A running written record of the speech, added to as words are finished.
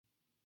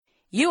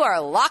You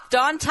are Locked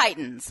On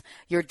Titans,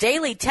 your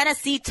daily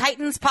Tennessee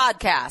Titans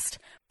podcast,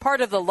 part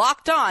of the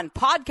Locked On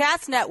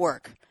Podcast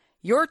Network,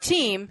 your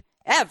team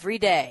every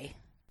day.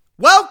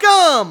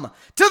 Welcome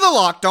to the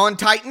Locked On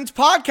Titans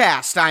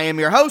podcast. I am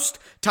your host,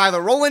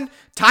 Tyler Rowland.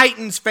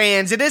 Titans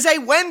fans, it is a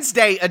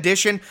Wednesday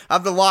edition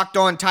of the Locked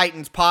On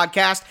Titans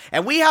podcast,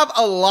 and we have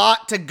a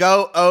lot to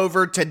go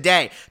over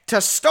today.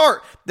 To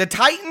start, the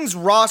Titans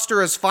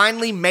roster has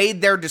finally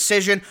made their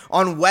decision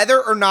on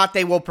whether or not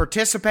they will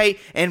participate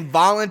in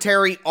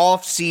voluntary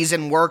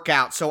off-season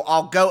workouts. So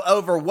I'll go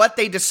over what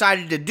they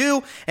decided to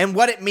do and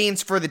what it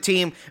means for the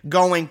team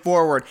going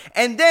forward.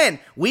 And then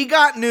we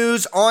got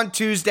news on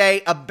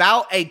Tuesday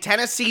about a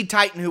Tennessee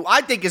Titan who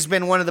I think has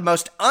been one of the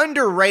most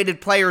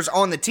underrated players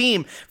on the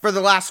team for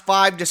the last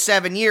 5 to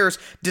 7 years,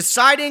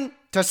 deciding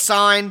to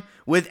sign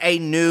with a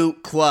new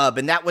club,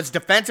 and that was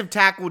defensive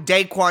tackle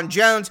Daquan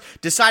Jones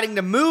deciding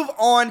to move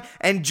on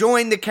and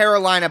join the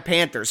Carolina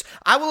Panthers.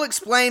 I will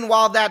explain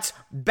why that's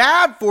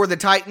bad for the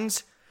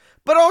Titans,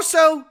 but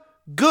also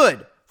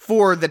good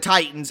for the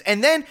Titans.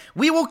 And then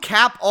we will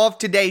cap off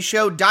today's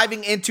show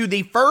diving into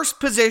the first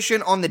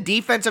position on the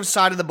defensive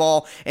side of the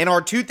ball in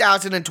our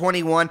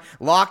 2021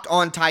 Locked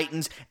On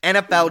Titans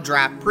NFL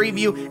Draft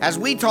preview as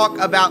we talk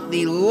about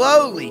the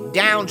lowly,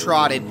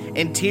 downtrodden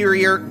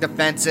interior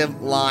defensive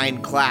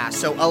line class.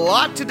 So a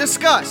lot to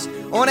discuss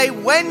on a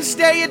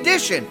Wednesday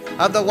edition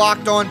of the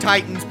Locked On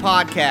Titans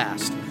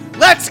podcast.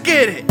 Let's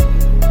get it!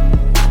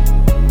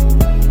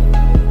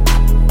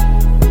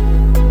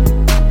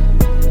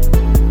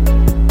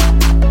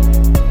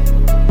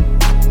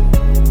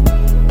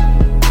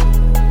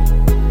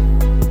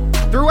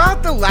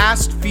 Throughout the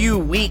last few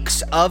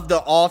weeks of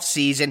the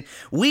offseason,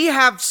 we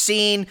have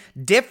seen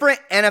different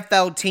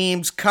NFL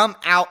teams come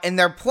out and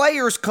their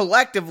players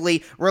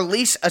collectively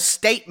release a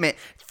statement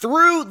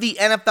through the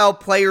NFL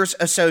Players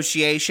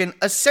Association,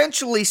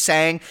 essentially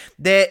saying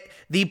that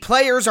the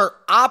players are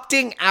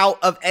opting out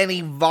of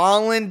any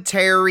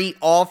voluntary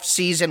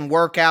off-season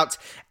workouts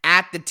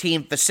at the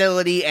team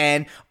facility,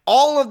 and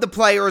all of the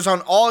players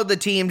on all of the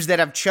teams that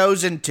have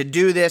chosen to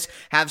do this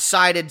have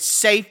cited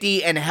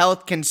safety and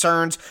health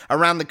concerns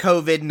around the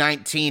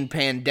COVID-19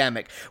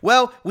 pandemic.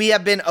 Well, we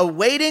have been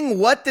awaiting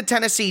what the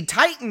Tennessee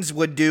Titans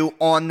would do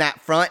on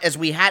that front as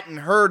we hadn't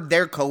heard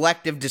their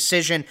collective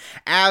decision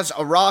as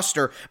a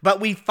roster, but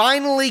we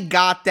finally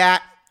got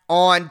that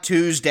on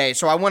Tuesday.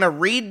 So I want to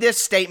read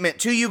this statement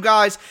to you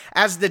guys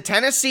as the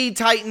Tennessee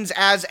Titans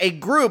as a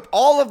group,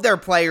 all of their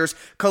players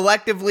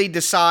collectively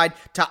decide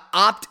to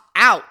opt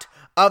out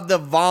of the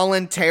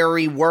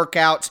voluntary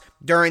workouts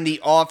during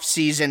the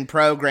off-season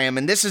program.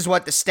 And this is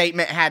what the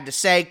statement had to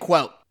say,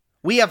 quote,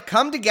 "We have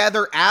come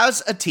together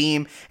as a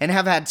team and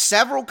have had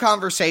several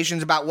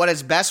conversations about what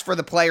is best for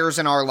the players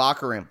in our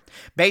locker room.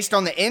 Based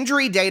on the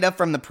injury data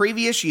from the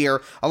previous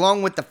year,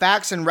 along with the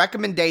facts and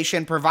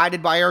recommendation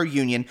provided by our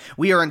union,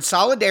 we are in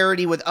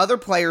solidarity with other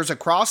players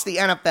across the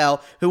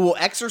NFL who will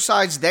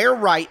exercise their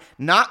right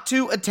not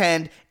to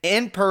attend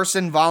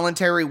in-person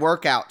voluntary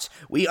workouts.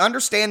 We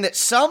understand that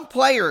some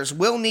players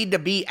will need to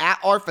be at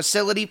our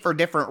facility for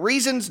different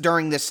reasons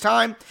during this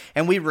time,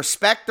 and we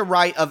respect the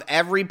right of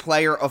every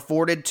player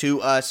afforded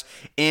to us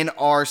in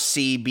our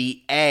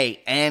CBA,"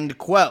 end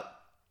quote.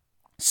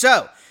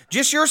 So,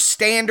 just your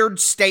standard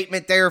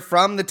statement there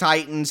from the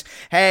Titans.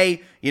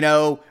 Hey,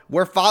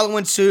 we're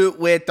following suit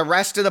with the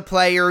rest of the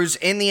players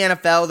in the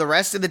NFL, the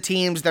rest of the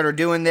teams that are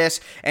doing this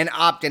and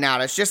opting out.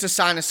 It's just a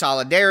sign of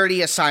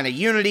solidarity, a sign of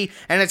unity,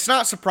 and it's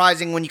not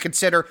surprising when you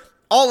consider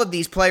all of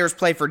these players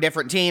play for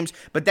different teams,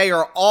 but they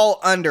are all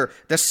under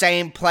the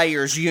same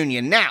players'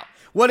 union. Now,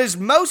 what is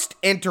most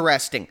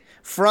interesting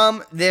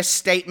from this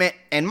statement,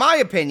 in my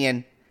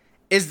opinion,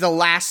 is the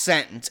last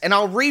sentence, and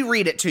I'll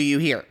reread it to you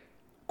here.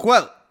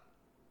 Quote,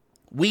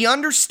 "We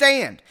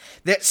understand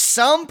that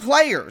some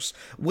players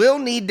will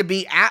need to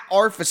be at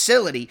our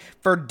facility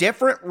for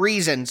different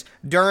reasons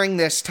during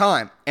this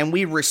time, and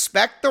we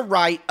respect the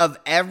right of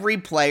every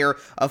player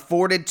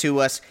afforded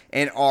to us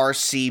in our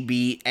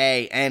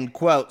CBA," end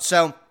quote.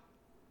 So,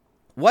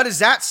 what does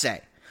that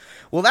say?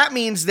 Well, that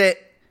means that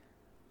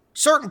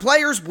certain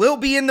players will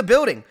be in the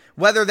building,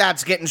 whether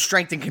that's getting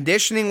strength and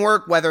conditioning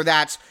work, whether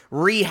that's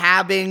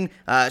rehabbing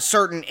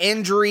certain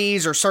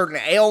injuries or certain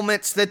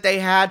ailments that they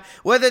had,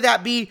 whether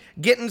that be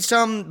getting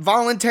some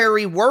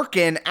voluntary work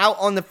in out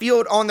on the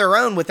field on their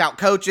own without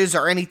coaches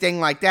or anything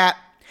like that.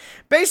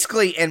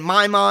 Basically, in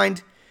my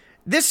mind,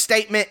 this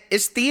statement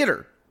is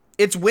theater.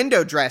 It's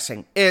window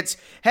dressing. It's,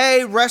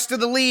 hey, rest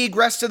of the league,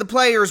 rest of the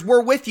players,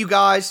 we're with you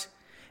guys.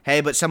 Hey,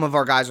 but some of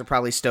our guys are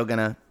probably still going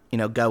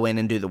to, go in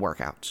and do the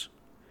workouts.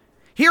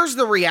 Here's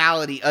the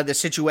reality of the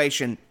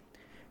situation.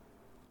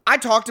 I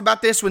talked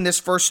about this when this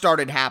first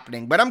started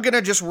happening, but I'm going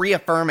to just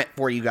reaffirm it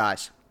for you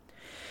guys.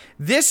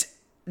 This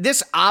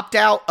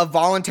opt-out of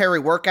voluntary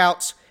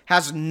workouts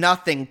has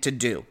nothing to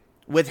do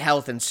with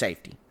health and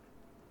safety.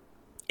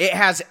 It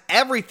has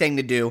everything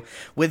to do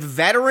with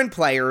veteran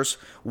players,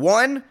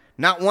 one,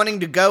 not wanting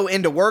to go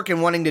into work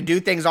and wanting to do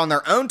things on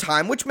their own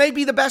time, which may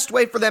be the best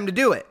way for them to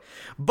do it.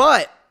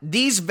 But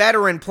these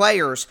veteran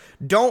players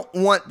don't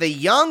want the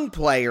young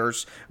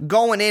players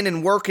going in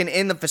and working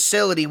in the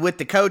facility with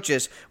the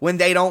coaches when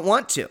they don't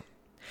want to.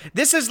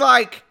 This is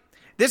like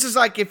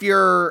if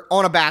you're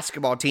on a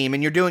basketball team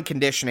and you're doing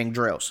conditioning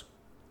drills.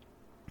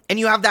 And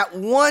you have that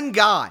one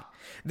guy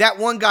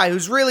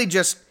who's really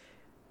just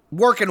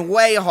working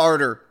way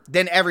harder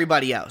than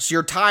everybody else.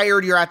 You're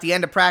tired, you're at the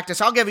end of practice.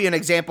 I'll give you an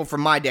example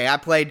from my day. I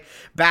played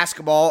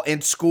basketball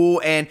in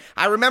school, and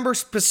I remember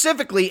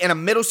specifically in a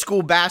middle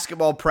school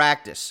basketball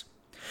practice,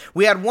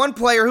 we had one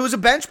player who was a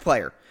bench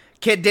player.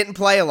 Kid didn't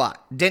play a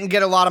lot, didn't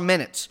get a lot of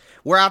minutes.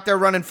 We're out there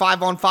running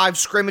 5-on-5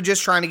 scrimmages,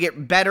 trying to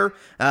get better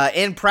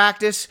in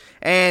practice,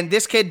 and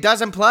this kid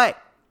doesn't play.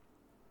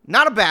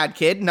 Not a bad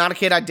kid, not a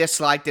kid I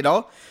disliked at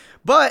all,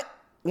 but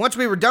once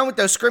we were done with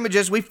those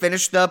scrimmages, we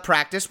finished the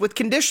practice with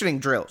conditioning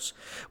drills.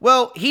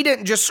 Well, he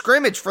didn't just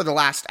scrimmage for the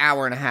last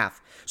hour and a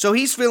half. So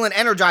he's feeling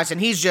energized,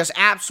 and he's just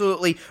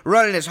absolutely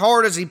running as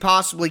hard as he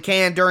possibly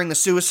can during the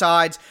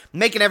suicides,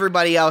 making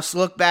everybody else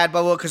look bad,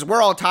 because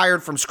we're all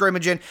tired from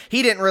scrimmaging.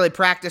 He didn't really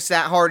practice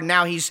that hard, and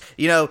now he's,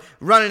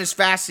 running as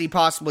fast as he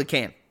possibly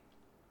can.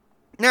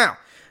 Now,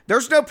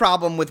 there's no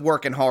problem with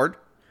working hard,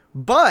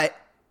 but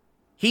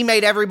he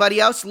made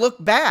everybody else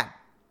look bad.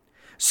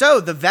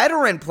 So the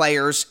veteran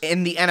players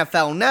in the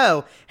NFL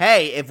know,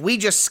 hey, if we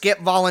just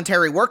skip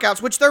voluntary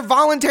workouts, which they're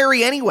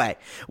voluntary anyway,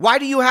 why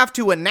do you have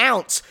to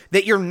announce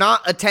that you're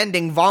not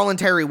attending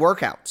voluntary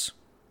workouts?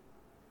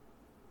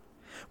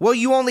 Well,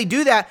 you only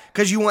do that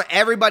because you want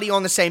everybody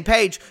on the same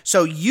page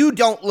so you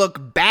don't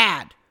look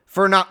bad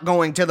for not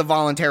going to the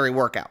voluntary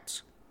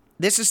workouts.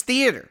 This is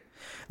theater.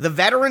 The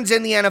veterans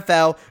in the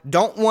NFL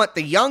don't want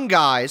the young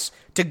guys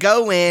to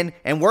go in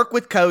and work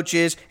with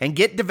coaches and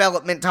get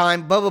development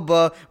time,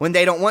 when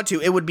they don't want to.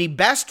 It would be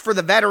best for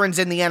the veterans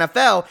in the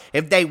NFL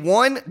if they,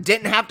 one,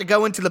 didn't have to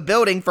go into the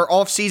building for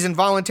off-season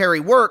voluntary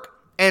work,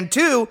 and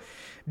two,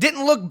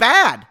 didn't look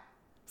bad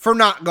for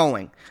not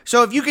going.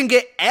 So if you can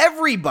get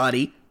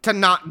everybody to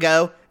not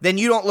go, then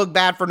you don't look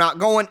bad for not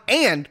going,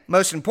 and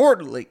most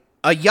importantly,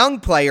 a young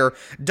player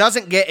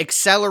doesn't get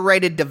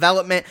accelerated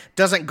development,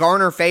 doesn't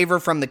garner favor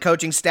from the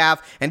coaching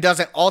staff, and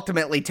doesn't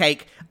ultimately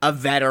take a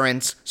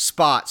veteran's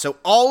spot. So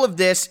all of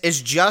this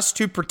is just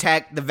to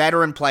protect the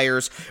veteran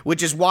players,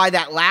 which is why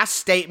that last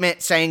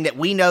statement saying that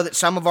we know that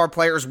some of our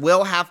players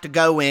will have to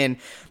go in,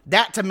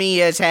 that to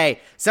me is, hey,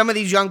 some of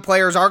these young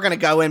players are going to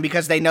go in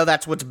because they know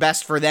that's what's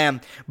best for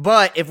them.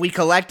 But if we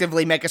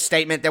collectively make a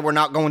statement that we're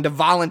not going to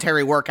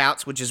voluntary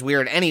workouts, which is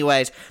weird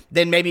anyways,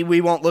 then maybe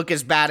we won't look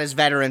as bad as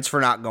veterans for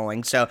not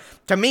going. So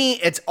to me,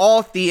 it's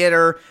all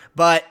theater,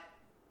 but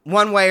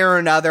one way or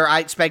another, I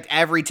expect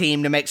every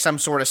team to make some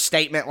sort of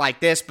statement like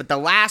this, but the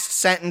last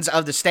sentence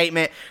of the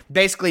statement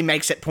basically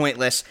makes it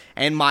pointless,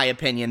 in my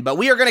opinion. But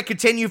we are going to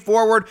continue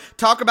forward,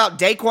 talk about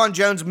Daquan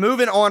Jones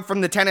moving on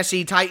from the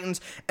Tennessee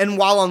Titans, and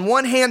while on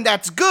one hand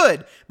that's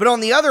good, but on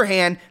the other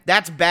hand,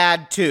 that's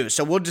bad too.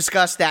 So we'll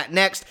discuss that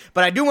next,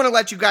 but I do want to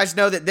let you guys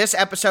know that this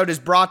episode is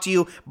brought to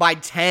you by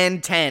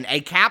 1010,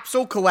 a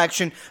capsule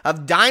collection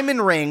of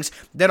diamond rings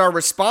that are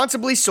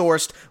responsibly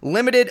sourced,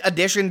 limited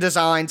edition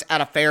designs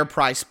at a fair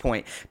price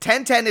point.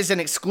 1010 is an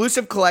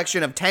exclusive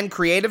collection of 10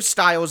 creative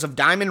styles of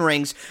diamond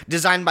rings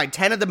designed by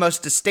 10 of the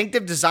most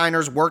distinctive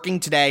designers working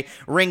today,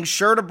 rings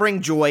sure to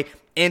bring joy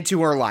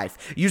into her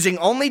life. Using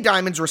only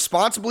diamonds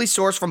responsibly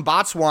sourced from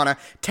Botswana,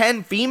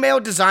 10 female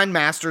design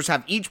masters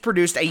have each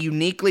produced a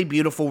uniquely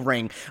beautiful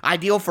ring,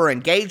 ideal for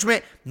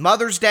engagement,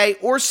 Mother's Day,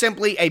 or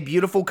simply a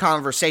beautiful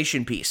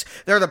conversation piece.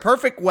 They're the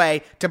perfect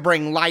way to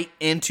bring light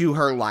into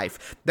her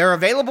life. They're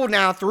available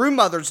now through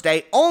Mother's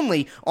Day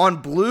only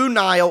on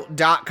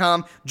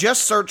BlueNile.com.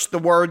 Just search the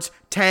words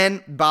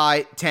 10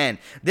 by 10.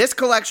 This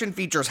collection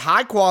features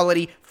high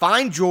quality,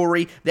 fine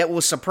jewelry that will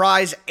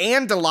surprise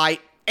and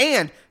delight,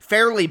 and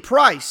fairly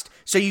priced,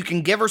 so you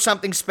can give her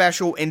something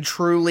special and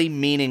truly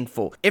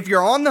meaningful. If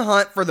you're on the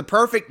hunt for the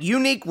perfect,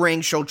 unique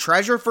ring she'll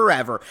treasure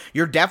forever,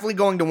 you're definitely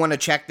going to want to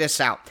check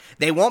this out.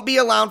 They won't be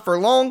around for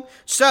long,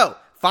 so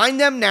find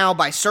them now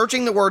by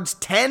searching the words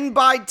 10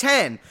 by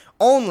 10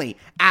 only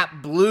at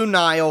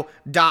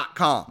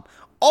BlueNile.com.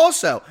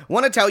 Also,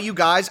 want to tell you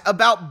guys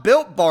about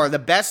Built Bar, the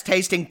best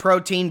tasting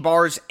protein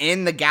bars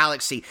in the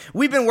galaxy.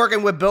 We've been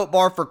working with Built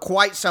Bar for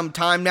quite some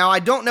time now. I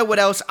don't know what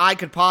else I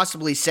could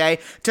possibly say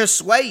to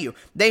sway you.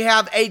 They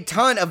have a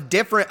ton of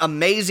different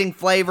amazing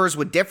flavors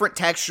with different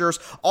textures.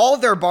 All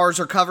of their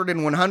bars are covered in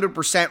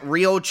 100%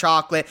 real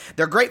chocolate.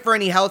 They're great for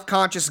any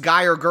health-conscious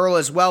guy or girl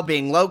as well,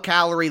 being low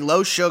calorie,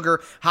 low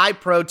sugar, high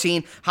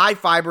protein, high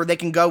fiber. They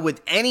can go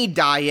with any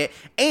diet.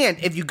 And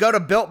if you go to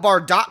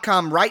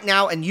BuiltBar.com right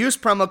now and use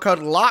promo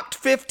code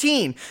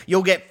LOCKED15,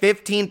 you'll get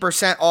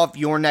 15% off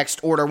your next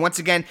order. Once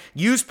again,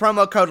 use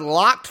promo code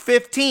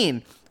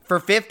LOCKED15 for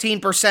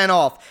 15%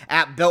 off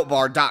at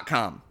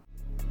BuiltBar.com.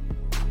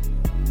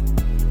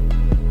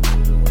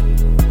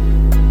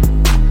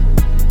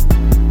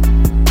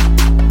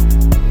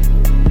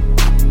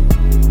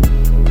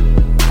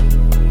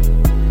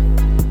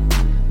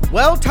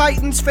 Well,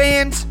 Titans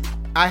fans,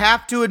 I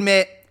have to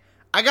admit,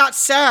 I got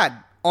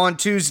sad on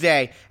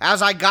Tuesday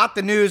as I got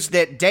the news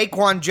that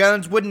Daquan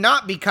Jones would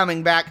not be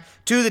coming back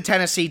to the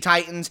Tennessee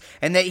Titans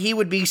and that he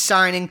would be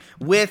signing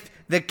with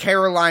the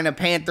Carolina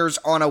Panthers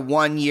on a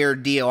one-year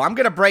deal. I'm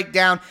going to break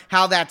down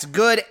how that's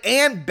good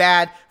and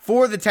bad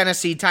for the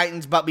Tennessee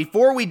Titans, but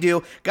before we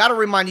do, got to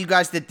remind you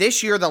guys that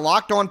this year the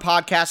Locked On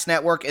Podcast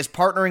Network is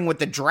partnering with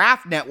the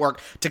Draft Network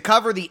to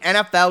cover the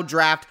NFL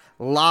Draft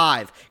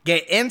live.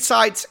 Get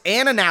insights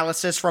and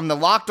analysis from the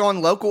Locked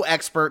On local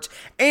experts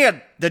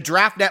and the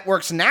Draft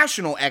Network's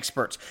national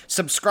experts.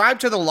 Subscribe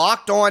to the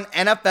Locked On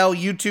NFL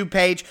YouTube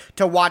page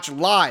to watch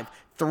live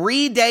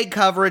 3-day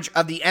coverage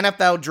of the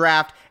NFL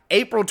Draft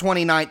April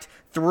 29th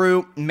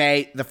through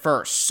May the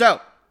 1st.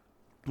 So,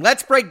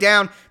 let's break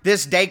down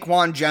this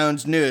Daquan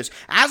Jones news.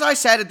 As I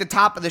said at the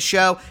top of the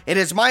show, it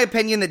is my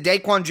opinion that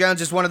Daquan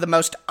Jones is one of the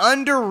most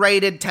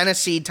underrated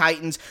Tennessee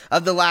Titans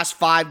of the last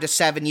 5 to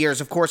 7 years.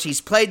 Of course,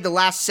 he's played the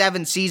last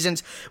 7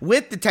 seasons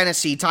with the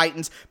Tennessee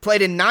Titans,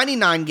 played in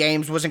 99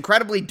 games, was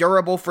incredibly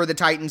durable for the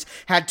Titans,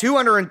 had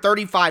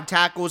 235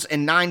 tackles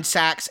and 9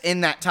 sacks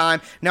in that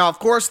time. Now, of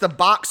course, the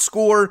box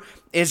score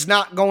is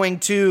not going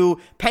to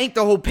paint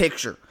the whole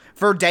picture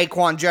for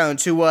Daquan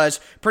Jones, who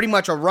was pretty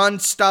much a run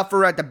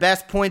stuffer at the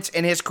best points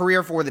in his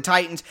career for the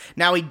Titans.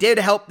 Now, he did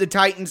help the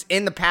Titans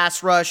in the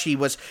pass rush. He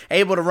was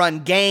able to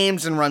run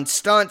games and run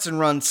stunts and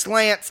run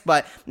slants,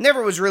 but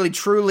never was really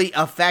truly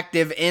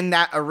effective in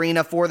that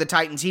arena for the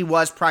Titans. He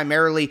was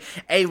primarily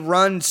a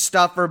run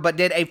stuffer, but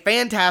did a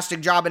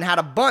fantastic job and had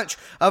a bunch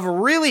of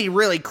really,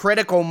 really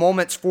critical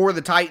moments for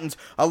the Titans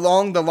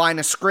along the line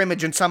of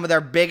scrimmage and some of their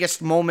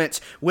biggest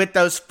moments with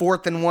those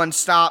 4th and 1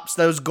 stops,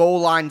 those goal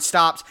line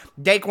stops.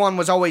 Daquan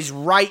was always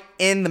right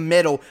in the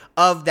middle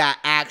of that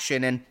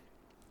action, and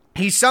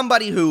he's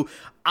somebody who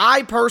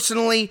I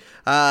personally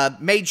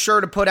made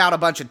sure to put out a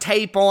bunch of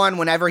tape on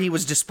whenever he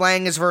was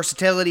displaying his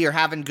versatility or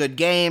having good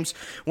games.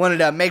 Wanted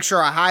to make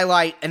sure I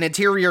highlight an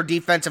interior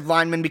defensive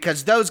lineman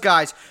because those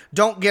guys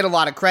don't get a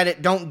lot of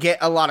credit, don't get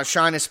a lot of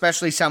shine,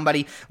 especially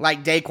somebody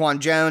like Daquan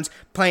Jones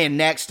playing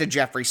next to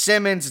Jeffrey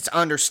Simmons. It's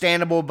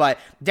understandable, but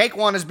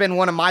Daquan has been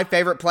one of my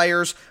favorite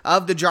players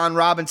of the John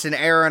Robinson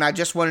era, and I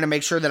just wanted to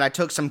make sure that I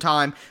took some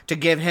time to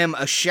give him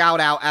a shout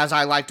out, as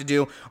I like to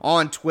do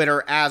on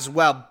Twitter as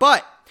well.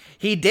 But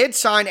he did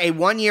sign a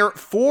 1-year,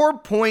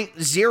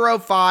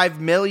 $4.05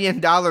 million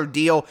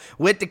deal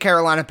with the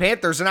Carolina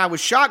Panthers, and I was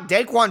shocked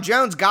Daquan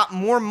Jones got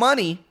more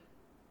money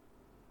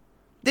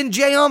than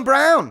Jayon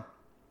Brown.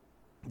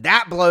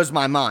 That blows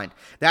my mind.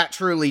 That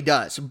truly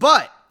does.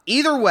 But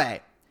either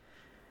way,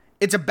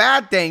 it's a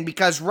bad thing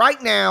because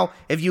right now,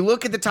 if you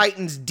look at the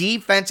Titans'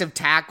 defensive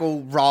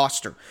tackle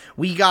roster,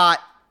 we got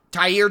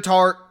Tyir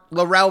Tart,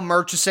 Larrell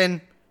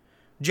Murchison,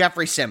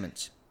 Jeffrey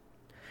Simmons.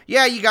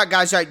 Yeah, you got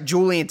guys like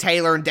Julian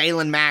Taylor and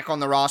Dalen Mack on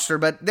the roster,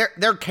 but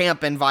they're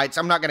camp invites.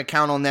 I'm not going to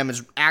count on them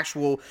as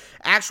actual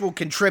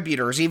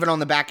contributors, even on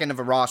the back end of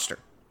a roster.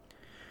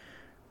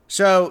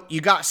 So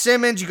you got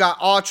Simmons, you got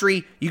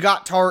Autry, you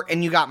got Tart,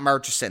 and you got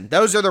Murchison.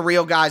 Those are the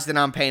real guys that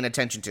I'm paying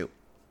attention to.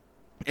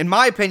 In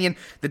my opinion,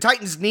 the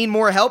Titans need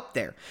more help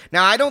there.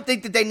 Now, I don't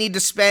think that they need to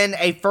spend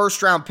a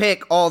first-round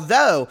pick,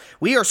 although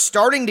we are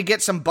starting to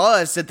get some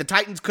buzz that the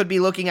Titans could be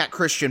looking at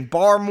Christian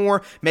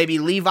Barmore, maybe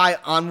Levi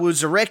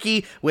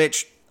Onwuzurike,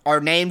 which are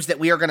names that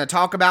we are going to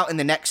talk about in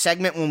the next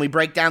segment when we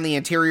break down the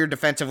interior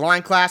defensive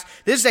line class.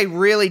 This is a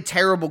really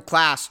terrible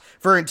class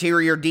for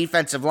interior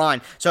defensive line.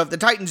 So if the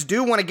Titans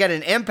do want to get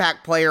an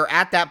impact player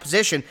at that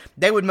position,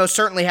 they would most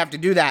certainly have to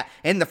do that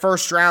in the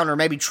first round or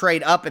maybe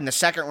trade up in the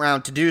second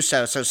round to do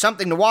so. So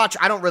something to watch.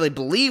 I don't really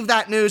believe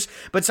that news,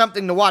 but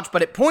something to watch.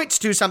 But it points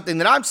to something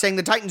that I'm saying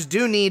the Titans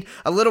do need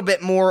a little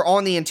bit more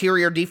on the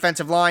interior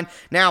defensive line.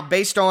 Now,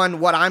 based on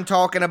what I'm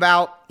talking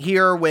about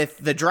here with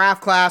the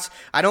draft class,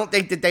 I don't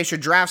think that they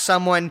should draft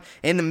someone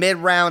in the mid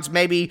rounds,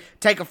 maybe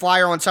take a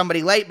flyer on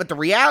somebody late, but the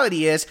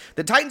reality is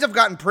the Titans have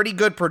gotten pretty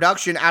good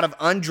production out of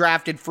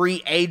undrafted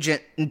free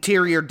agent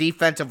interior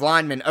defensive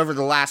linemen over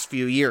the last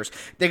few years.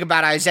 Think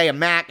about Isaiah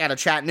Mack out of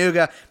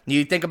Chattanooga.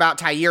 You think about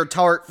Tyir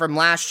Tart from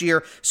last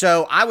year.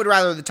 So I would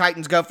rather the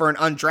Titans go for an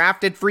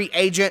undrafted free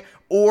agent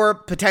or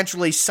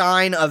potentially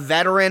sign a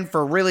veteran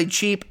for really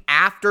cheap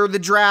after the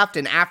draft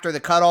and after the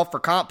cutoff for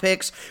comp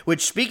picks,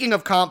 which, speaking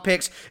of comp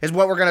picks, is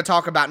what we're going to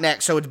talk about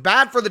next. So it's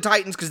bad for the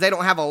Titans because they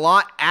don't have a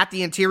lot at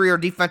the interior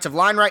defensive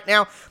line right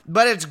now,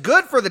 but it's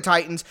good for the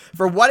Titans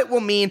for what it will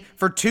mean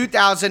for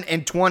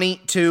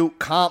 2022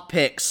 comp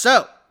picks.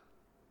 So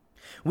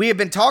we have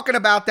been talking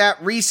about that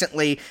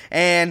recently,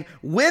 and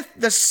with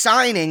the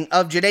signing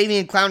of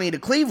Jadeveon Clowney to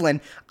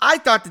Cleveland, I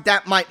thought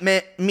that might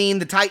mean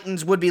the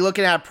Titans would be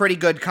looking at a pretty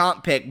good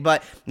comp pick.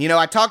 But,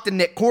 I talked to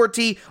Nick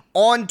Corti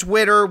on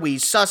Twitter. We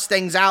sussed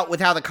things out with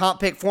how the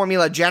comp pick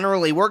formula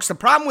generally works. The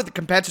problem with the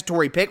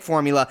compensatory pick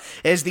formula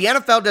is the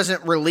NFL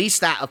doesn't release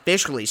that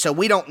officially, so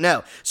we don't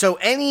know. So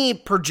any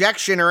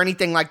projection or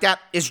anything like that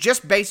is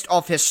just based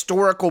off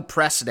historical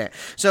precedent.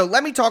 So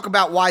let me talk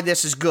about why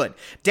this is good.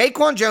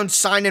 Daquan Jones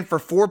signing for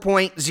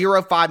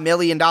 $4.05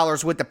 million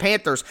with the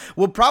Panthers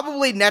will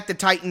probably net the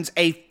Titans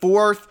a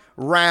 4th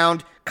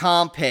round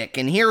comp pick,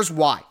 and here's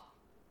why.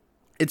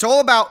 It's all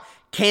about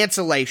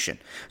cancellation.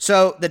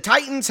 So the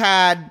Titans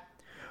had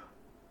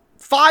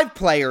 4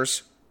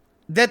 players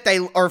that they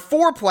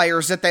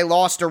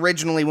lost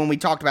originally when we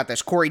talked about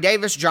this. Corey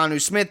Davis,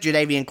 Jonnu Smith,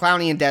 Jadeveon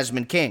Clowney, and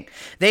Desmond King.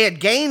 They had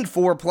gained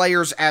 4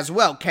 players as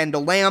well.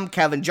 Kendall Lamb,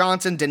 Kevin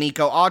Johnson,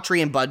 Danico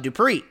Autry, and Bud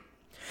Dupree.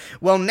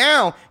 Well,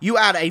 now you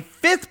add a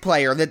 5th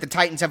player that the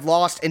Titans have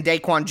lost in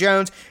Daquan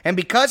Jones, and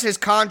because his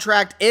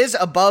contract is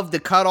above the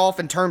cutoff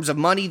in terms of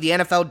money, the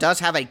NFL does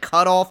have a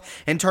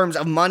cutoff in terms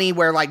of money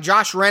where, like,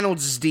 Josh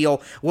Reynolds'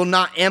 deal will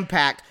not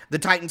impact the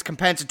Titans'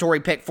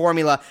 compensatory pick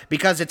formula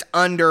because it's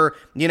under,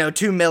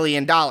 $2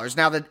 million.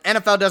 Now, the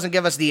NFL doesn't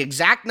give us the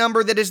exact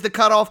number that is the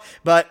cutoff,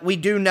 but we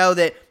do know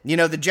that,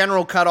 the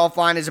general cutoff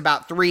line is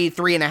about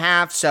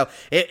 3.5, so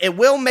it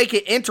will make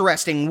it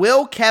interesting.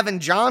 Will Kevin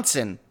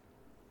Johnson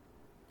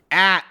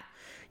at,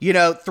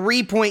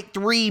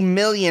 $3.3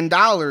 million,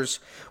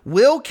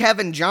 will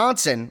Kevin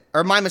Johnson,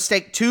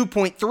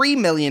 $2.3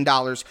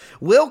 million,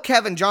 will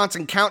Kevin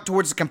Johnson count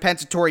towards the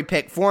compensatory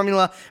pick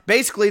formula?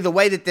 Basically, the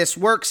way that this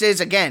works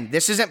is, again,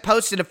 this isn't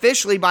posted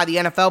officially by the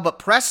NFL, but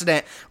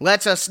precedent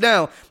lets us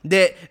know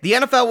that the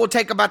NFL will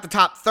take about the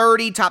top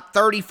 30, top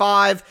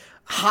 35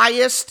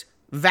 highest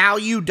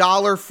value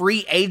dollar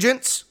free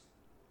agents,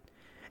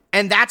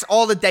 and that's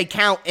all that they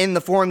count in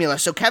the formula.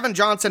 So Kevin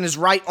Johnson is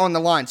right on the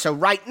line. So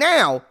right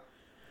now,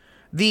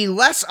 the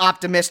less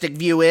optimistic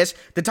view is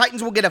the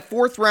Titans will get a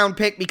 4th-round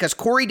pick because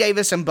Corey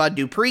Davis and Bud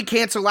Dupree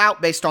cancel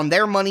out based on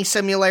their money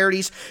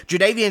similarities.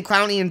 Jadeveon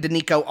Clowney and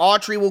Danico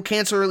Autry will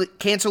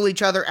cancel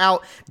each other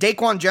out.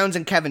 Daquan Jones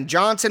and Kevin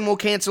Johnson will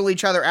cancel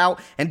each other out.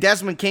 And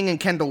Desmond King and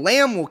Kendall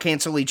Lamb will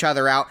cancel each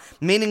other out,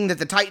 meaning that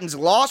the Titans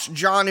lost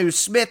Jonnu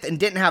Smith and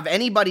didn't have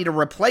anybody to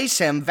replace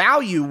him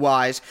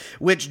value-wise,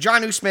 which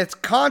Jonnu Smith's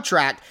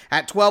contract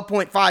at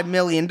 $12.5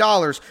 million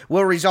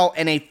will result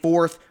in a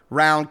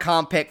 4th-round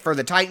comp pick for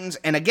the Titans.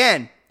 And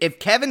again, if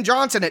Kevin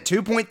Johnson at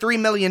 $2.3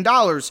 million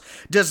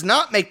does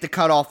not make the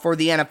cutoff for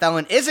the NFL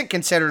and isn't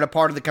considered a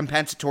part of the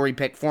compensatory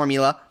pick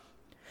formula,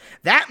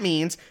 that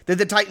means that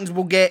the Titans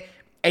will get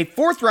a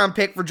 4th-round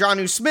pick for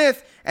Jonnu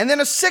Smith and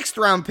then a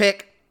 6th-round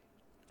pick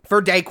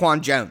for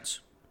Daquan Jones.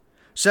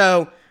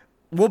 So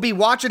we'll be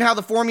watching how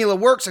the formula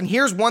works. And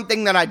here's one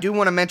thing that I do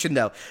want to mention,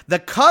 though. The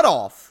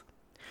cutoff.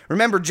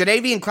 Remember,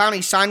 Jadeveon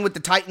Clowney signed with the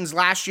Titans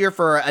last year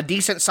for a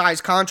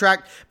decent-sized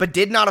contract, but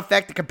did not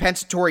affect the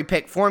compensatory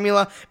pick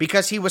formula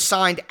because he was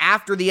signed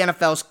after the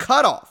NFL's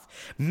cutoff.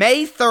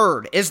 May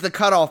 3rd is the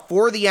cutoff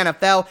for the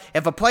NFL.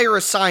 If a player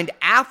is signed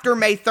after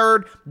May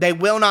 3rd, they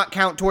will not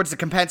count towards the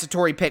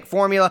compensatory pick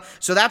formula.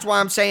 So that's why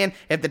I'm saying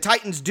if the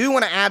Titans do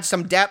want to add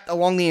some depth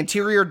along the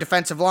interior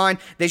defensive line,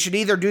 they should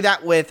either do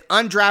that with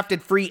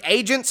undrafted free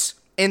agents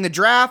in the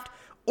draft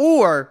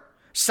or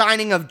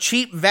signing of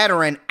cheap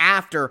veteran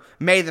after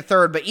May the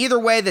 3rd. But either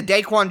way, the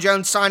Daquan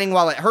Jones signing,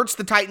 while it hurts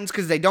the Titans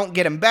because they don't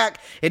get him back,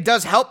 it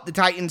does help the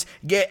Titans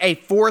get a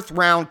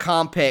 4th-round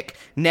comp pick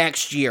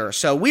next year.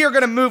 So we are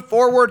going to move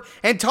forward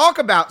and talk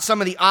about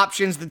some of the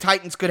options the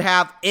Titans could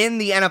have in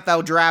the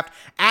NFL draft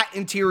at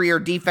interior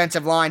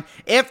defensive line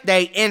if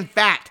they, in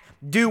fact,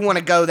 do want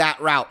to go that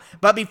route.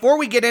 But before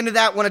we get into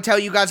that, I want to tell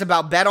you guys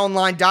about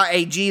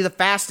betonline.ag, the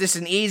fastest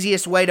and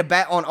easiest way to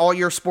bet on all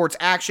your sports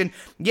action.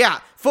 Yeah,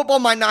 football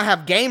might not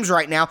have games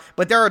right now,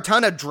 but there are a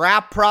ton of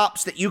draft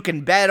props that you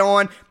can bet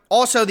on.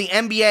 Also, the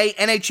NBA,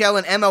 NHL,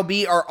 and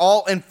MLB are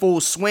all in full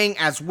swing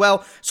as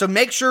well. So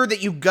make sure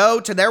that you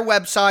go to their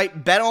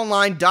website,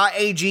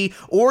 betonline.ag,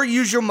 or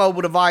use your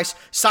mobile device.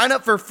 Sign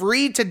up for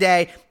free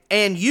today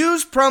and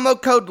use promo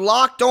code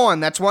LOCKEDON.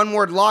 That's one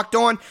word, locked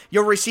on.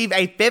 You'll receive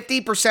a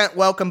 50%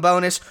 welcome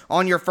bonus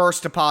on your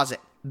first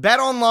deposit. Bet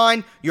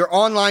Online, your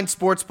online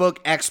sportsbook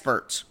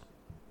experts.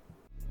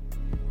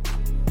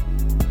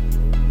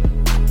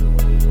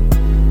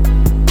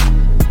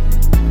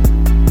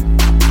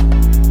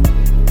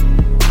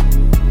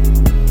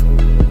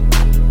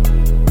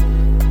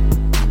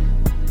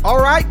 All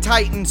right,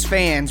 Titans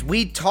fans,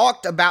 we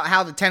talked about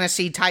how the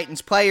Tennessee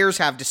Titans players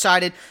have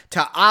decided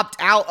to opt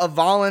out of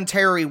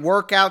voluntary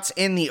workouts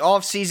in the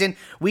offseason.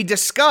 We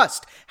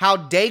discussed how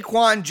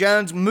Daquan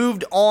Jones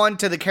moved on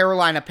to the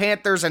Carolina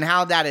Panthers and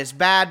how that is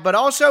bad, but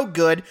also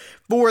good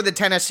for the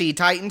Tennessee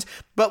Titans.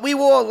 But we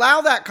will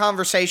allow that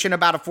conversation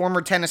about a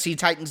former Tennessee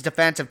Titans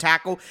defensive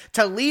tackle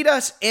to lead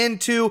us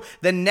into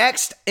the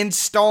next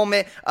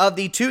installment of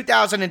the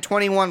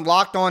 2021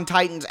 Locked On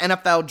Titans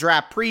NFL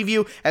Draft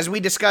Preview as we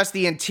discuss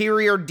the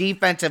interior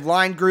defensive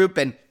line group.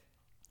 And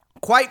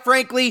quite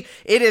frankly,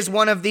 it is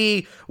one of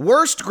the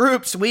worst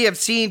groups we have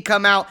seen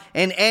come out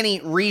in any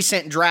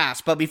recent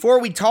drafts. But before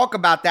we talk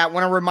about that, I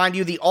want to remind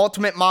you the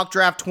Ultimate Mock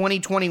Draft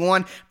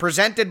 2021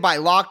 presented by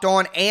Locked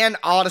On and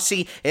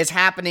Odyssey is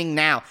happening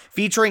now,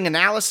 featuring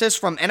analysis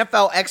from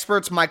NFL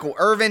experts Michael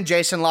Irvin,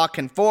 Jason La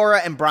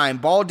Canfora, and Brian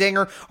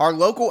Baldinger, our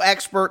local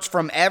experts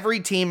from every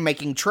team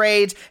making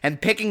trades and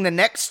picking the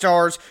next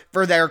stars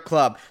for their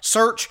club.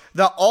 Search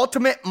the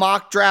Ultimate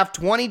Mock Draft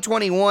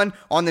 2021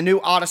 on the new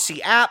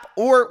Odyssey app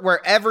or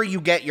wherever you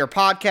get your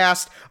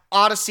podcast.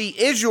 Odyssey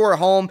is your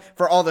home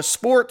for all the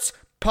sports,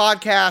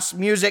 podcasts,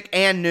 music,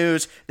 and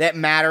news that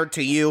matter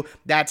to you.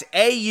 That's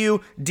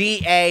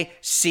AUDACY.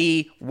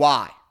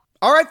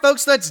 All right,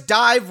 folks, let's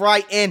dive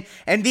right in.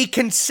 And the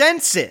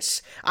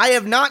consensus, I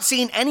have not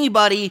seen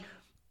anybody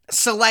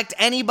select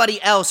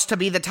anybody else to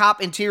be the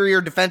top interior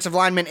defensive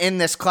lineman in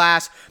this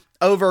class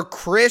over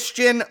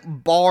Christian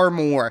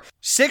Barmore.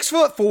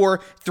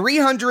 6'4",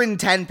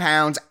 310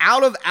 pounds,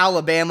 out of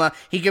Alabama.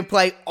 He can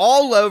play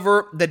all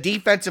over the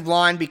defensive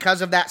line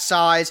because of that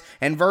size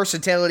and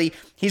versatility.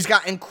 He's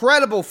got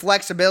incredible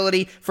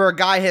flexibility for a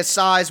guy his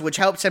size, which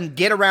helps him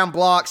get around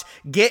blocks,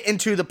 get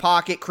into the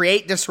pocket,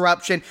 create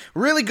disruption.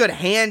 Really good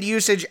hand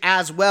usage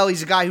as well.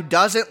 He's a guy who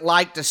doesn't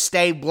like to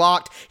stay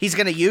blocked. He's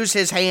going to use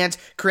his hands,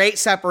 create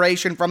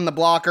separation from the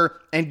blocker,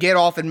 and get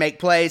off and make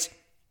plays.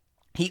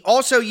 He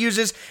also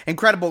uses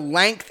incredible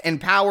length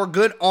and power,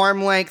 good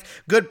arm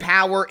length, good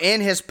power in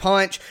his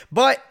punch,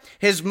 but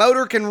his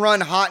motor can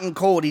run hot and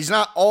cold. He's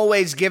not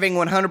always giving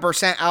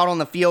 100% out on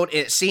the field,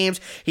 it seems.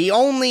 He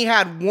only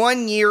had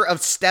 1 year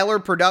of stellar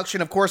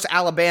production. Of course,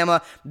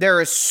 Alabama,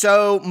 there is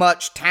so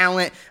much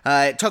talent.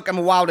 It took him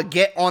a while to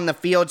get on the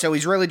field, so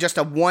he's really just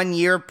a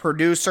 1-year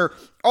producer.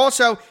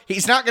 Also,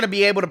 he's not going to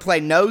be able to play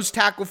nose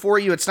tackle for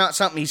you. It's not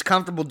something he's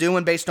comfortable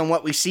doing based on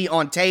what we see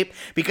on tape,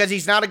 because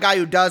he's not a guy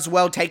who does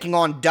well taking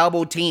on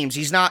double teams.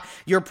 He's not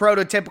your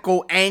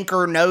prototypical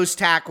anchor nose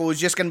tackle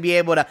who's just going to be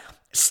able to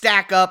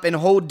stack up and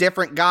hold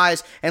different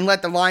guys and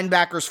let the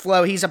linebackers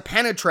flow. He's a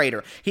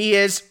penetrator. He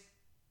is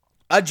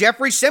a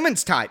Jeffrey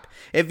Simmons type,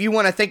 if you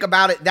want to think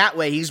about it that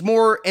way. He's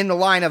more in the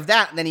line of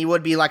that than he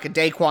would be like a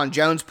Daquan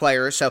Jones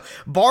player. So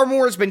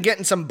Barmore has been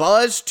getting some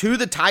buzz to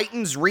the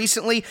Titans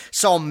recently.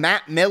 Saw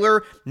Matt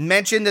Miller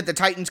mention that the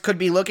Titans could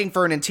be looking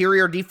for an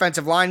interior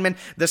defensive lineman.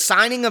 The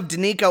signing of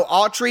Denico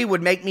Autry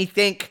would make me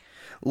think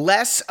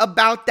less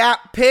about that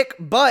pick,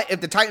 but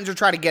if the Titans are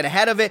trying to get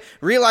ahead of it,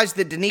 realize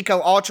that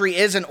Denico Autry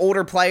is an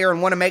older player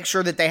and want to make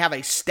sure that they have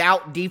a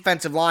stout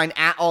defensive line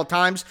at all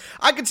times,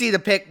 I could see the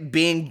pick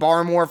being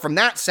Barmore from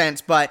that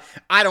sense, but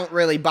I don't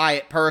really buy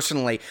it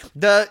personally.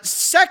 The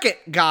second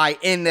guy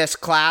in this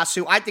class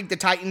who I think the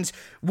Titans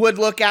would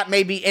look at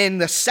maybe in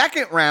the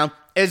second round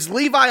is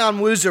Levi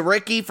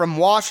Onwuzurike from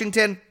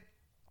Washington.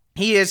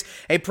 He is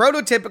a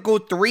prototypical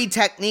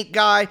 3-technique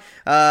guy.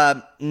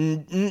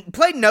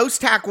 Played nose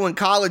tackle in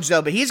college,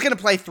 though, but he's going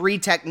to play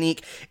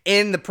 3-technique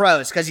in the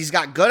pros because he's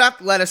got good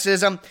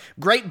athleticism,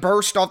 great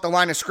burst off the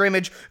line of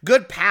scrimmage,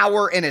 good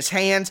power in his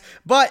hands,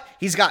 but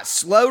he's got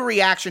slow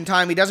reaction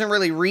time. He doesn't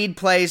really read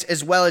plays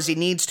as well as he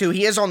needs to.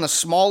 He is on the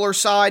smaller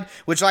side,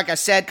 which, like I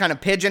said, kind of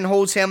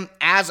pigeonholes him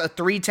as a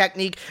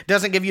 3-technique.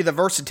 Doesn't give you the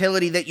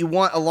versatility that you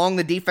want along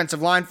the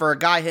defensive line for a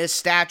guy his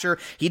stature.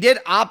 He did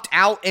opt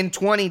out in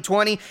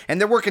 2020,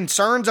 and there were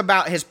concerns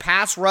about his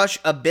pass rush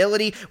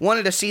ability.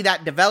 Wanted to see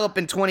that develop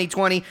in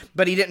 2020,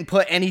 but he didn't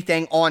put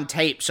anything on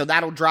tape, so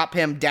that'll drop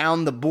him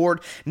down the board.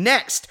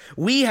 Next,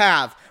 we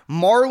have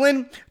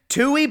Marlon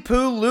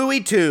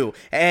Tuipulotu,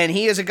 and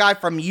he is a guy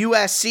from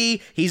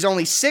USC. He's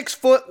only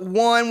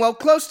 6'1", well,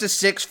 close to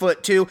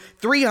 6'2",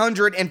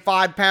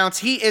 305 pounds.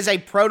 He is a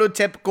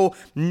prototypical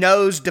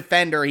nose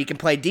defender. He can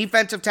play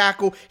defensive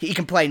tackle. He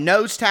can play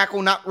nose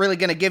tackle. Not really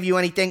going to give you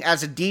anything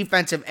as a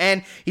defensive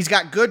end. He's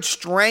got good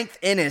strength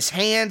in his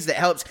hands that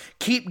helps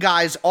keep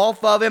guys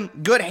off of him.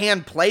 Good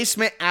hand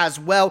placement as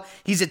well.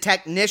 He's a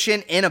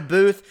technician in a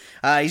booth.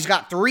 He's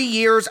got 3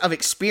 years of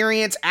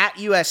experience at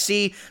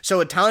USC,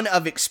 so a ton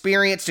of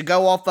experience to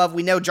go off of.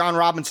 We know John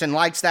Robinson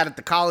likes that at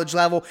the college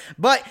level,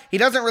 but he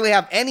doesn't really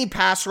have any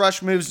pass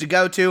rush moves to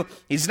go to.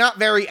 He's not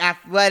very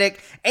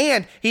athletic,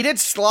 and he did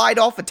slide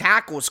off of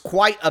tackles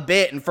quite a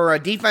bit, and for a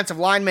defensive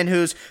lineman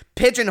who's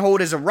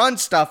pigeonholed as a run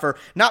stuffer,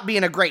 not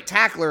being a great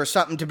tackler is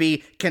something to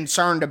be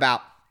concerned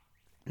about.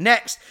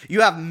 Next,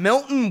 you have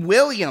Milton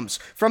Williams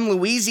from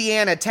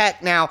Louisiana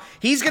Tech. Now,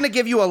 he's going to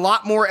give you a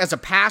lot more as a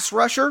pass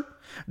rusher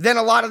than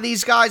a lot of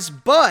these guys,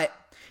 but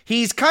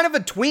he's kind of a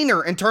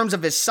tweener in terms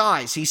of his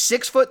size. He's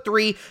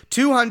 6'3",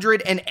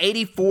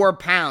 284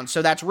 pounds.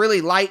 So that's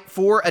really light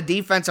for a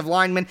defensive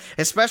lineman,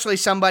 especially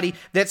somebody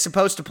that's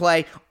supposed to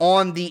play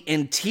on the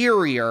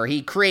interior.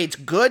 He creates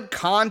good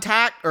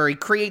contact, or he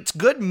creates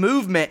good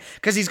movement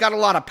because he's got a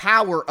lot of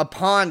power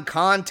upon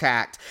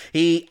contact.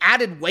 He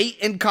added weight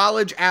in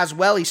college as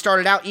well. He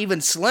started out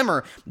even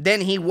slimmer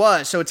than he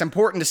was. So it's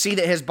important to see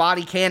that his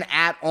body can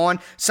add on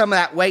some of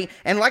that weight.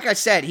 And like I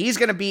said, he's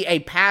going to be a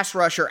pass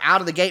rusher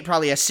out of the gate,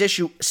 probably a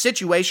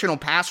situational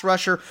pass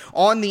rusher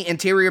on the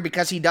interior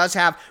because he does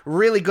have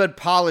really good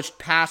polished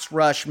pass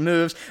rush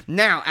moves.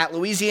 Now, at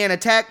Louisiana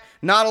Tech,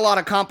 not a lot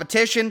of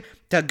competition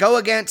to go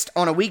against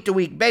on a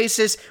week-to-week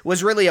basis.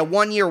 Was really a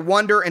one-year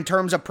wonder in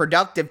terms of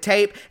productive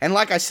tape. And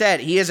like I said,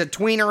 he is a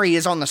tweener. He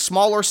is on the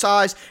smaller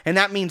size, and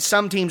that means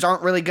some teams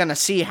aren't really going to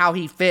see how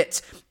he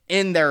fits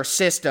in their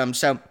system.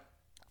 So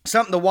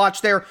something to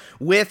watch there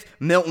with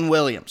Milton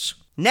Williams.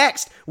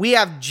 Next, we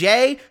have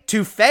Jay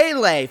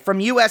Tufele from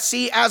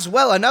USC as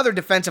well, another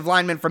defensive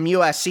lineman from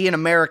USC, an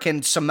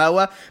American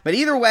Samoa. But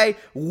either way,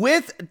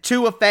 with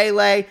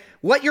Tufele,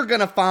 what you're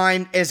going to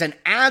find is an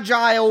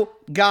agile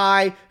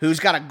guy who's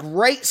got a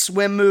great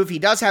swim move. He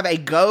does have a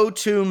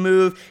go-to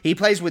move. He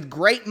plays with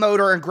great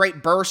motor and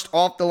great burst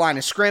off the line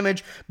of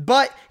scrimmage,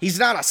 but he's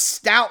not a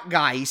stout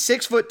guy. He's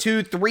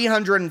 6'2",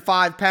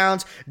 305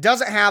 pounds,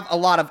 doesn't have a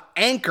lot of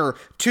anchor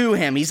to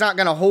him. He's not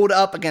going to hold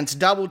up against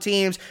double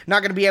teams,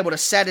 not going to be able to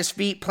set his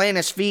feet, plant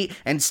his feet,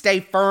 and stay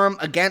firm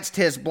against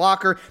his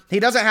blocker. He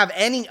doesn't have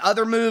any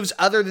other moves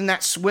other than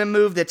that swim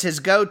move that's his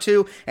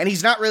go-to, and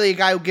he's not really a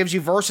guy who gives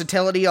you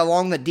versatility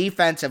along the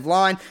defensive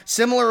line.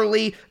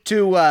 Similarly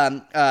to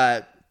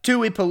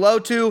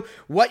Tuipulotu,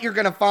 what you're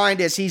going to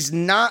find is he's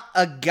not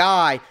a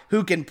guy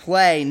who can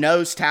play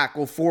nose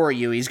tackle for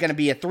you. He's going to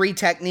be a 3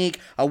 technique,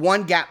 a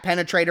 1-gap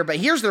penetrator, but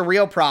here's the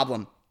real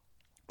problem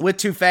with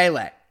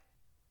Tufele.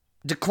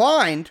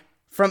 Declined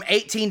from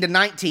 18 to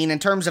 19 in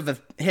terms of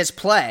his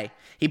play.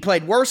 He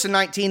played worse in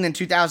 19 than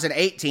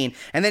 2018,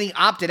 and then he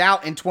opted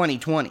out in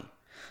 2020.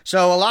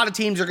 So a lot of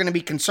teams are going to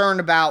be concerned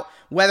about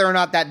whether or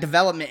not that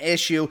development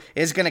issue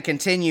is going to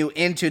continue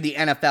into the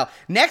NFL.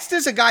 Next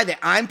is a guy that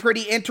I'm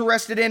pretty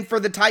interested in for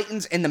the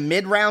Titans in the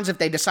mid-rounds if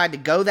they decide to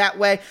go that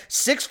way.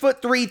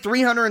 6'3",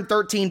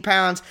 313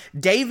 pounds,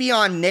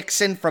 Davion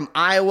Nixon from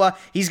Iowa.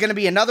 He's going to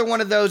be another one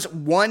of those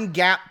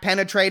 1-gap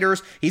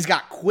penetrators. He's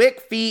got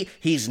quick feet.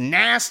 He's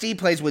nasty,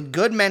 plays with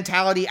good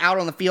mentality out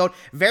on the field.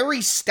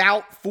 Very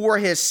stout for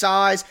his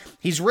size.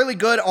 He's really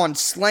good on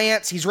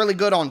slants. He's really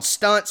good on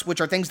stunts, which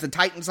are things the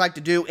Titans like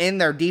to do in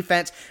their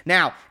defense.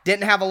 Now,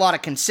 didn't have a lot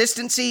of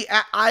consistency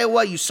at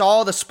Iowa. You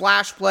saw the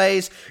splash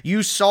plays.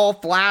 You saw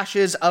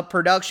flashes of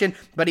production,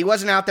 but he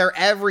wasn't out there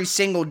every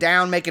single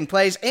down making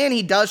plays, and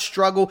he does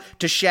struggle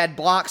to shed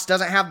blocks.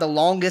 Doesn't have the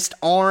longest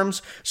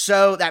arms,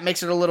 so that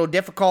makes it a little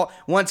difficult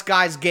once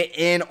guys get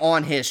in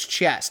on his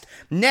chest.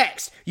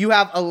 Next, you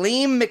have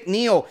Aleem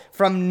McNeil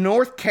from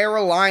North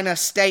Carolina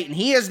State, and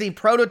he is the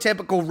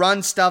prototypical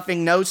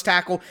run-stuffing nose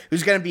tackle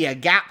who's going to be a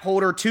gap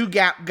holder,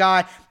 2-gap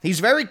guy. He's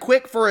very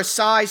quick for his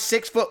size,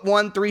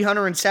 6'1",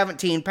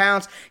 317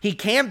 pounds. He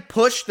can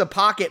push the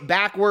pocket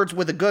backwards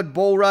with a good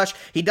bull rush.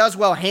 He does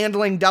well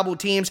handling double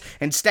teams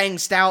and staying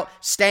stout,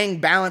 staying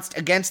balanced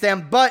against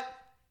them, but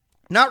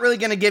not really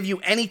going to give you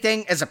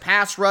anything as a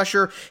pass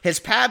rusher. His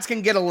pads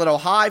can get a little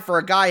high for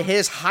a guy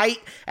his height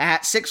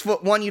at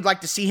 6'1". You'd like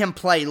to see him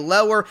play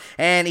lower,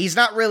 and he's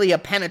not really a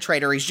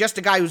penetrator. He's just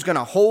a guy who's going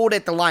to hold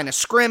at the line of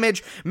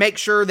scrimmage, make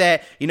sure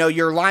that,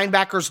 your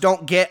linebackers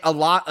don't get a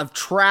lot of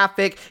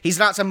traffic. He's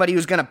not somebody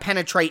who's going to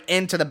penetrate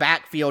into the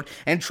backfield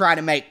and try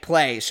to make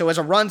plays. So as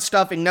a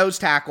run-stuffing nose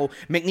tackle,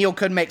 McNeil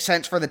could make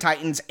sense for the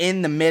Titans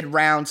in the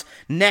mid-rounds.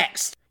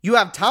 Next, you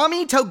have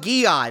Tommy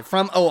Togiai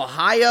from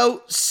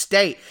Ohio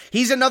State.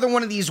 He's another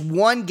one of these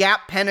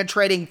 1-gap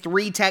penetrating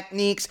 3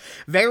 techniques.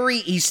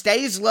 He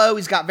stays low.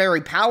 He's got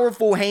very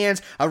powerful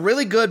hands, a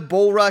really good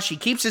bull rush. He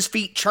keeps his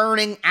feet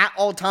churning at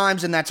all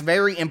times, and that's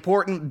very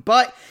important.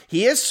 But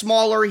he is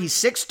smaller. He's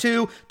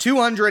 6'2",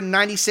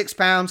 296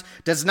 pounds,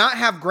 does not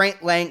have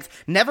great length,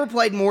 never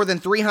played more than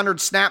 300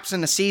 snaps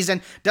in a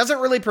season, doesn't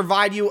really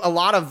provide you a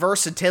lot of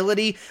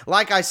versatility.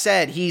 Like I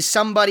said, he's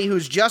somebody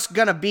who's just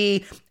going to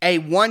be a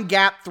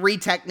 1-gap 3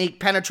 technique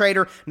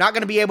penetrator, not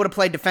going to be able to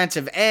play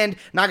defensive end,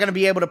 not going to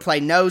be able to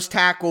play nose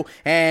tackle,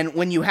 and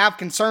when you have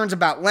concerns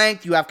about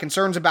length, you have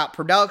concerns about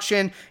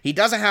production, he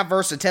doesn't have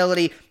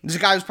versatility. This is a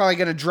guy who's probably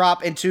going to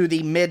drop into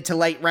the mid to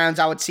late rounds.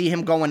 I would see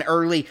him going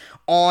early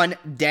on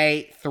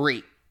day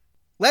 3.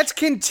 Let's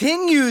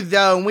continue,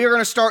 though, and we're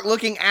going to start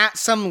looking at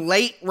some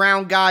late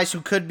round guys who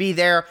could be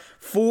there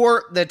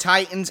for the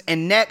Titans.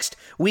 And next,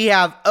 we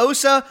have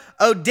Osa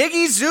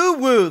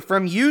Odighizuwa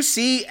from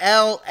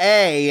UCLA.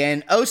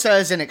 And Osa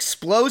is an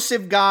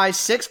explosive guy,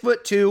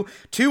 6'2",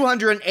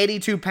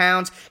 282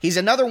 pounds. He's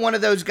another one of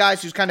those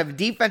guys who's kind of a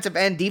defensive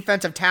end,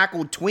 defensive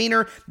tackle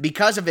tweener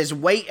because of his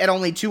weight at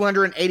only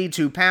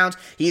 282 pounds.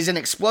 He's an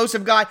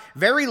explosive guy,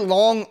 very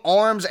long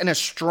arms and a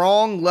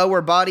strong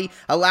lower body,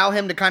 allow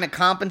him to kind of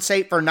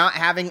compensate for not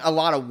having a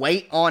lot of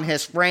weight on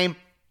his frame.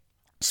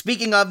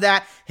 Speaking of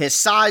that, his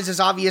size is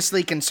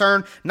obviously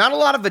concerned. Not a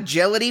lot of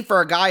agility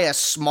for a guy as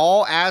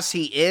small as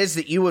he is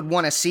that you would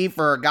want to see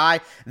for a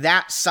guy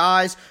that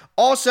size.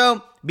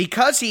 Also,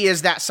 because he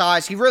is that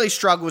size, he really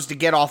struggles to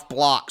get off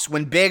blocks.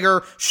 When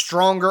bigger,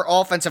 stronger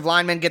offensive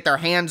linemen get their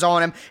hands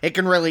on him, it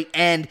can really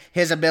end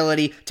his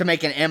ability to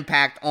make an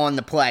impact on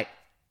the play.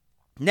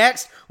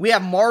 Next, we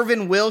have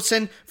Marvin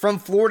Wilson from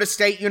Florida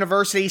State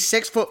University,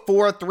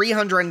 6'4",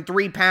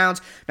 303 pounds.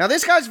 Now,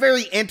 this guy's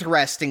very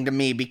interesting to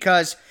me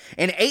because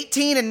in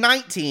 18 and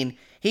 19,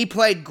 he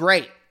played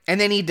great. And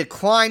then he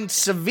declined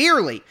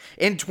severely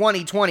in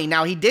 2020.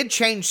 Now, he did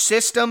change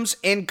systems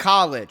in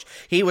college.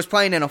 He was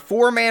playing in a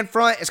 4-man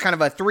front as kind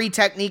of a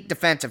 3-technique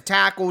defensive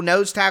tackle,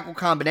 nose tackle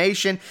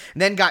combination,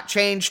 and then got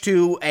changed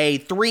to a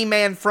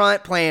 3-man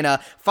front, playing a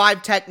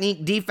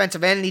 5-technique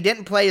defensive end, and he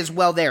didn't play as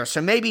well there.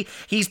 So maybe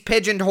he's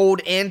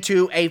pigeonholed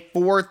into a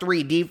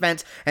 4-3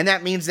 defense, and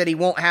that means that he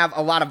won't have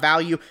a lot of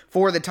value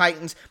for the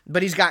Titans,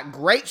 but he's got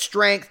great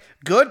strength,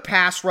 good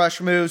pass rush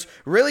moves,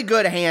 really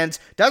good hands,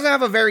 doesn't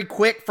have a very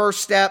quick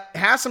first step, Yep,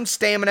 has some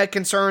stamina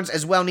concerns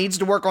as well, needs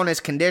to work on his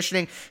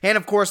conditioning. And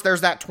of course,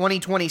 there's that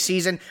 2020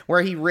 season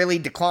where he really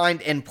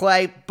declined in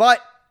play,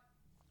 but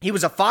he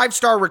was a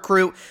 5-star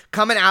recruit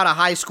coming out of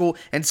high school,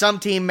 and some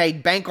team may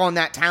bank on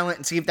that talent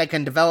and see if they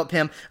can develop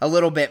him a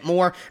little bit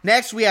more.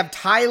 Next, we have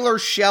Tyler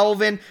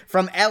Shelvin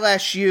from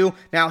LSU.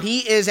 Now, he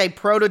is a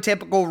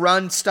prototypical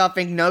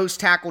run-stuffing, nose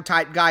tackle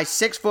type guy,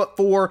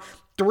 6'4",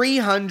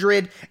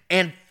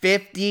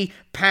 350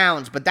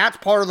 pounds, but that's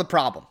part of the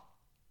problem.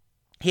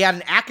 He had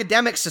an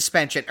academic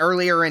suspension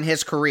earlier in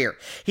his career.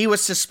 He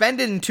was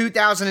suspended in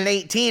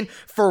 2018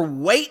 for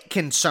weight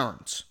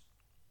concerns.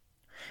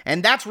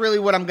 And that's really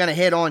what I'm going to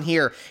hit on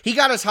here. He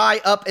got as high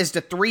up as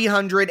to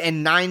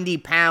 390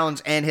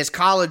 pounds, and his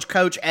college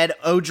coach, Ed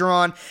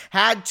Orgeron,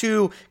 had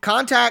to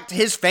contact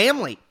his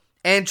family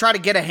and try to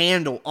get a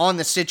handle on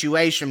the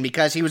situation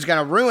because he was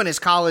going to ruin his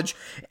college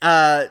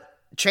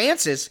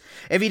chances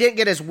if he didn't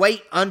get his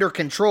weight under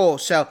control.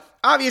 So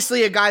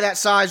obviously a guy that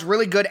size,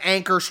 really good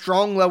anchor,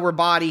 strong lower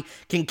body,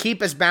 can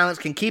keep his balance,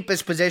 can keep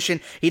his position.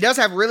 He does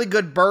have really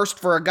good burst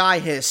for a guy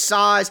his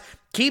size.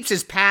 Keeps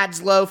his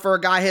pads low for a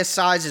guy his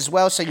size as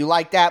well, so you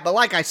like that. But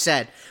like I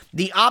said,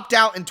 the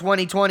opt-out in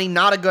 2020,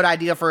 not a good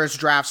idea for his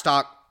draft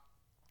stock.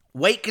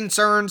 Weight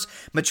concerns,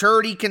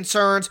 maturity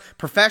concerns,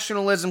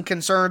 professionalism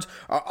concerns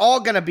are all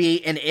going to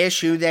be an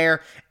issue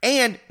there.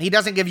 And he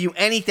doesn't give you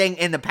anything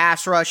in the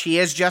pass rush. He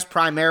is just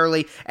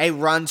primarily a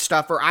run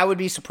stuffer. I would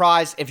be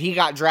surprised if he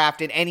got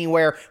drafted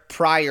anywhere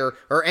prior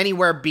or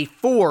anywhere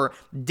before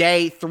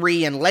day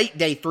 3 and late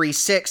day 3,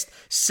 6th,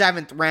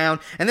 7th round.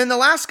 And then the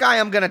last guy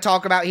I'm going to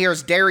talk about here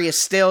is Darius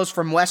Stills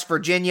from West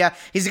Virginia.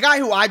 He's a guy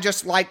who I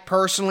just like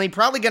personally,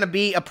 probably going to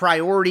be a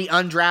priority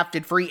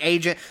undrafted free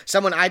agent,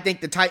 someone I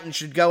think the Titans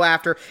should go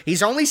after.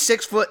 He's only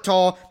 6 foot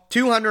tall,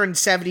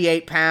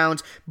 278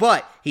 pounds,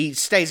 but he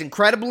stays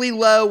incredibly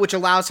low, which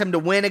allows him to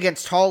win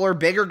against taller,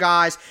 bigger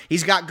guys.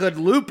 He's got good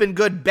loop and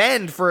good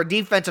bend for a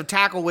defensive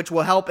tackle, which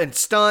will help in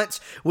stunts,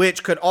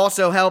 which could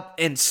also help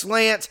in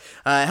slants,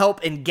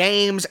 help in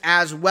games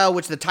as well,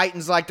 which the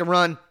Titans like to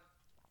run.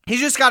 He's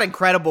just got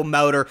incredible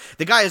motor.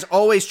 The guy is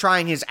always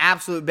trying his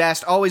absolute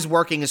best, always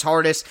working his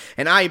hardest,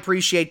 and I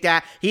appreciate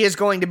that. He is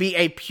going to be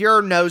a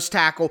pure nose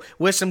tackle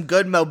with some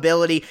good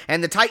mobility,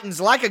 and the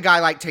Titans like a guy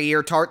like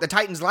Tahir Tart. The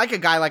Titans like a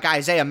guy like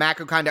Isaiah Mack,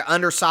 who kind of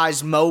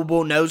undersized,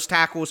 mobile nose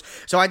tackles,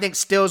 so I think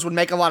Stills would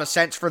make a lot of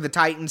sense for the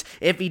Titans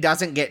if he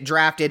doesn't get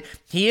drafted.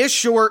 He is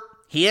short.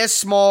 He is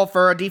small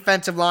for a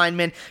defensive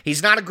lineman.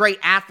 He's not a great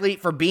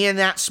athlete for being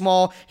that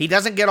small. He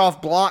doesn't get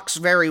off blocks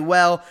very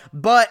well,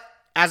 but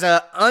as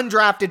an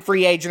undrafted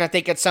free agent, I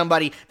think it's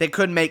somebody that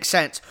could make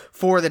sense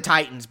for the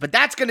Titans. But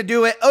that's going to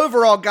do it.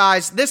 Overall,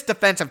 guys, this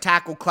defensive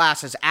tackle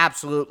class is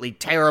absolutely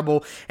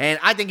terrible,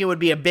 and I think it would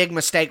be a big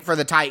mistake for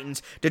the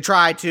Titans to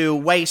try to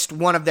waste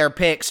one of their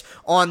picks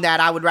on that.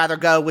 I would rather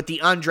go with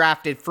the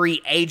undrafted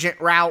free agent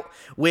route,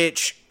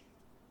 which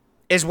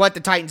is what the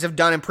Titans have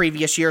done in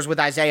previous years with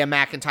Isaiah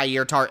Mack and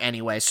Tahir Tart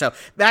anyway. So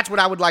that's what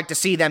I would like to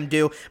see them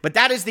do. But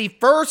that is the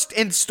first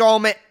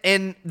installment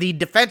in the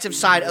defensive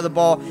side of the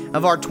ball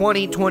of our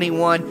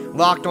 2021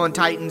 Locked On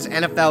Titans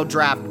NFL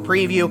Draft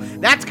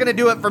Preview. That's going to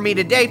do it for me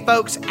today,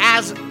 folks.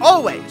 As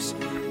always,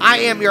 I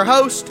am your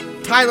host,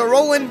 Tyler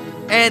Rowland,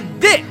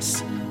 and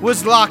this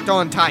was Locked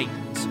On Titans.